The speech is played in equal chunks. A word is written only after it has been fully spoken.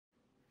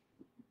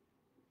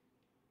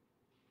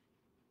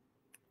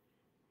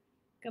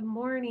Good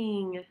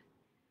morning.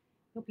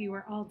 Hope you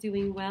are all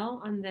doing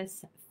well on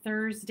this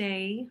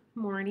Thursday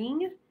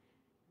morning,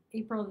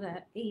 April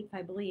the 8th,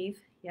 I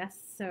believe. Yes,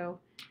 so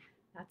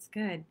that's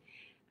good.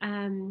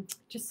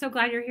 Just so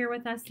glad you're here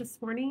with us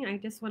this morning. I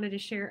just wanted to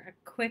share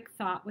a quick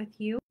thought with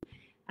you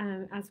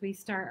as we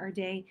start our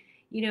day.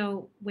 You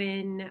know,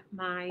 when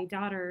my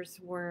daughters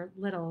were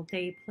little,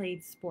 they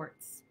played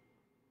sports.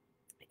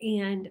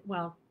 And,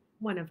 well,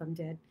 one of them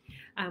did.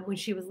 When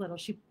she was little,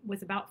 she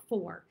was about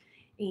 4,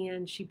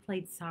 and she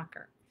played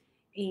soccer.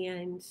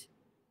 And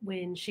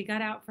when she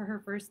got out for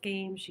her first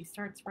game, she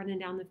starts running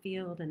down the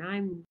field, and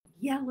I'm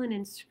yelling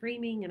and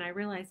screaming. And I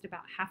realized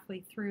about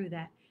halfway through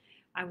that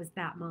I was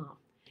that mom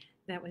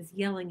that was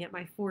yelling at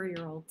my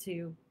 4-year-old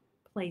to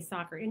play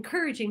soccer,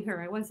 encouraging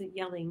her. I wasn't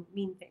yelling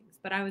mean things,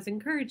 but I was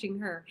encouraging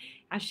her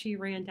as she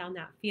ran down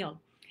that field.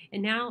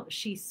 And now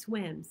she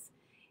swims.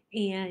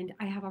 And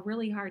I have a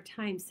really hard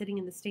time sitting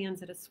in the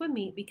stands at a swim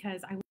meet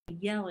because I want to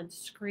yell and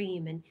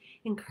scream and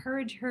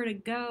encourage her to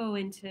go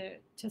and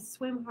to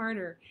swim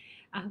harder,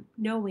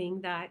 knowing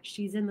that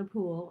she's in the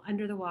pool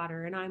under the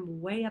water and I'm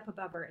way up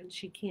above her and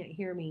she can't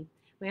hear me.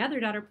 My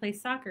other daughter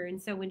plays soccer,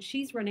 and so when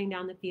she's running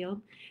down the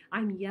field,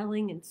 I'm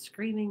yelling and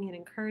screaming and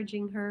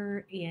encouraging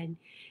her. And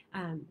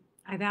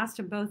I've asked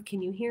them both,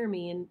 "Can you hear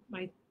me?" And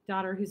my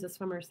daughter, who's a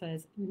swimmer,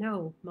 says,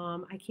 "No,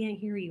 Mom, I can't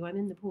hear you. I'm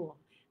in the pool."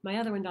 My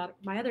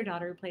other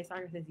daughter who plays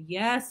soccer says,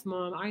 "Yes,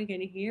 Mom, I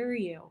can hear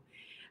you."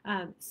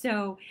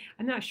 So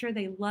I'm not sure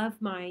they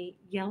love my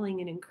yelling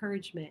and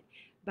encouragement,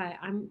 but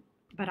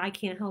I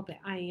can't help it.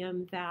 I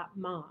am that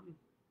mom.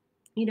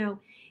 You know,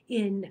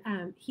 in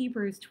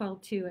Hebrews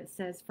 12:2, it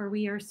says, "For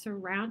we are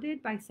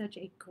surrounded by such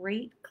a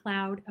great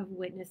cloud of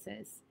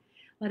witnesses.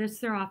 Let us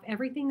throw off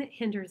everything that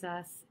hinders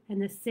us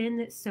and the sin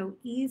that so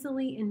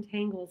easily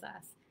entangles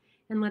us,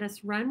 and let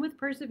us run with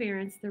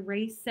perseverance the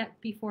race set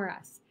before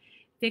us,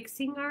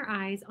 fixing our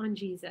eyes on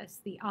Jesus,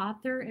 the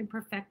author and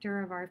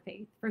perfecter of our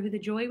faith, for who the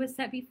joy was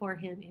set before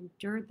him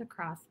endured the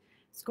cross,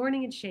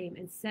 scorning its shame,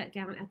 and sat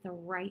down at the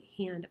right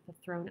hand of the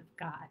throne of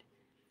God."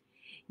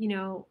 You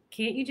know,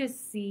 can't you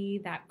just see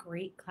that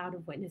great cloud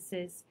of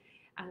witnesses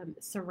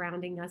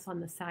surrounding us on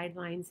the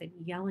sidelines and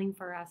yelling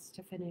for us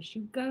to finish?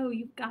 You go,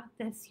 you've got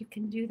this, you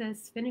can do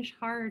this, finish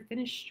hard,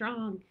 finish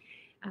strong,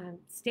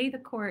 stay the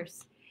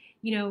course.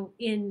 You know,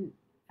 and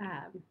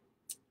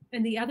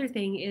the other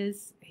thing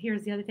is,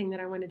 here's the other thing that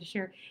I wanted to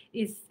share,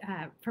 is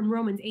from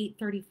Romans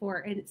 8:34,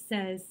 and it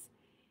says,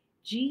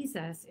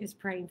 Jesus is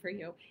praying for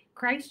you.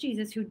 Christ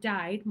Jesus, who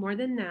died, more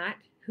than that,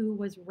 who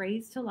was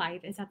raised to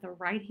life, is at the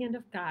right hand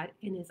of God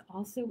and is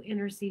also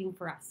interceding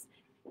for us.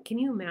 Can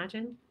you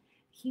imagine?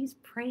 He's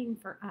praying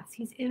for us.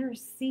 He's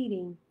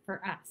interceding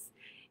for us.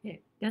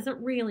 It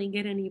doesn't really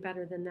get any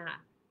better than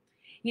that.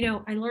 You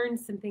know, I learned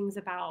some things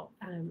about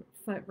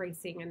foot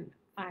racing, and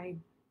I've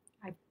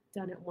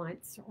done it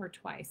once or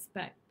twice,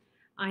 but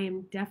I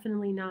am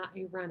definitely not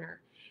a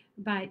runner.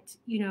 But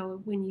you know,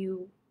 when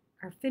you're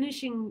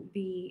finishing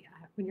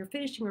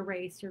a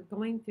race, you're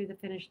going through the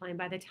finish line.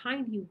 By the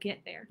time you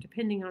get there,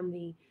 depending on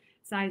the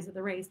size of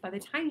the race, by the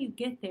time you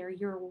get there,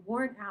 you're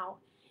worn out,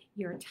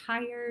 you're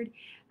tired,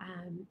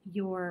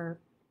 you're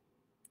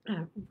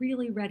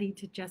really ready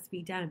to just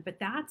be done. But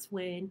that's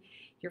when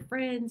your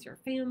friends, your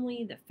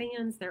family, the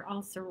fans, they're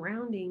all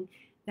surrounding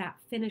that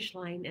finish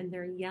line and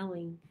they're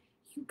yelling,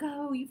 "You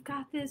go, you've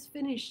got this,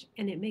 finish."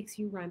 And it makes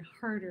you run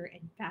harder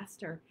and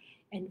faster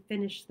and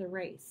finish the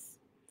race.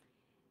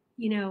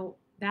 You know,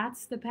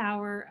 that's the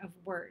power of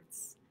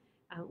words.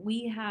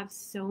 We have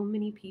so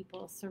many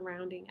people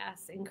surrounding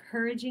us,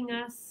 encouraging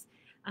us,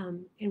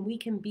 and we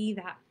can be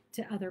that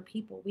to other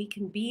people. We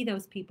can be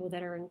those people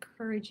that are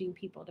encouraging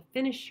people to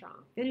finish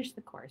strong, finish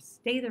the course,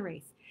 stay the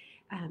race,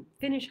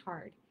 finish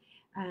hard,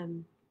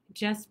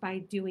 just by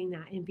doing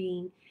that and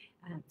being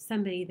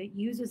somebody that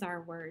uses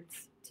our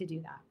words to do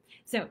that.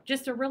 So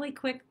just a really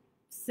quick,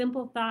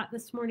 simple thought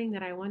this morning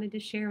that I wanted to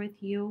share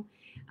with you.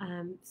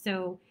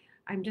 So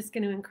I'm just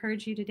going to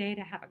encourage you today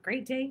to have a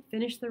great day,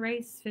 finish the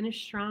race,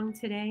 finish strong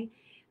today,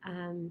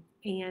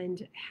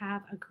 and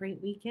have a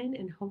great weekend.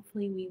 And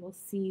hopefully we will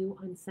see you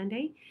on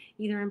Sunday,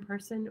 either in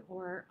person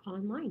or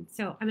online.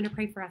 So I'm going to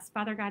pray for us.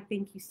 Father God,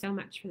 thank you so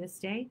much for this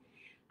day.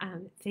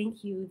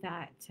 Thank you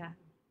that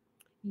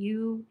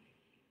you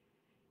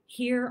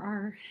hear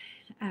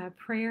our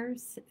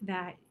prayers,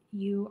 that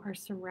you are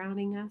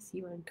surrounding us,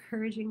 you are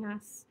encouraging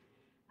us,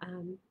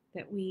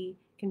 that we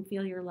can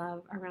feel your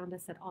love around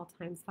us at all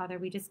times. Father,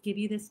 we just give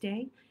you this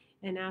day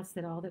and ask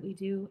that all that we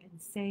do and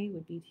say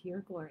would be to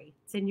your glory.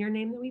 It's in your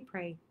name that we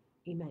pray.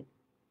 Amen.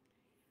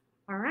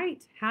 All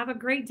right. Have a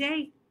great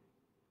day.